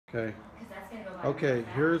Okay. Because that's gonna go by Okay, really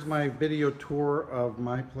fast. here's my video tour of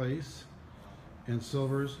my place in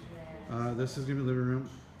Silvers. This is gonna be the living room.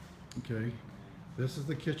 Okay. This is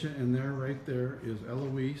the kitchen, and there, right there, is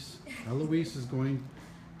Eloise. Eloise is going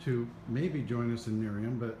to maybe join us in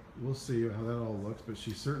Miriam, but we'll see how that all looks. But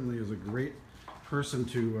she certainly is a great person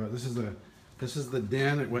to. This is the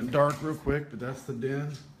den. It went dark real quick, but that's the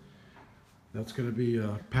den. That's going to be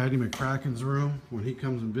Patty McCracken's room when he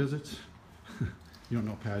comes and visits. You don't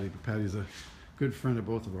know Patty, but Patty's a good friend of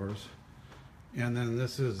both of ours. And then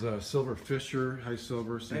this is Silver Fisher. Hi,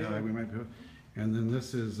 Silver. Say hi. We might be. And then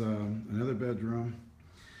this is another bedroom.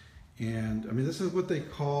 And I mean, this is what they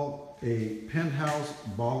call a penthouse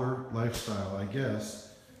baller lifestyle, I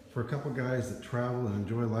guess, for a couple guys that travel and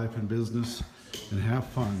enjoy life and business and have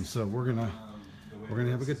fun. So we're gonna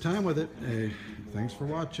have a good time with it. Hey, thanks for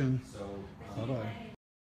watching. Bye bye.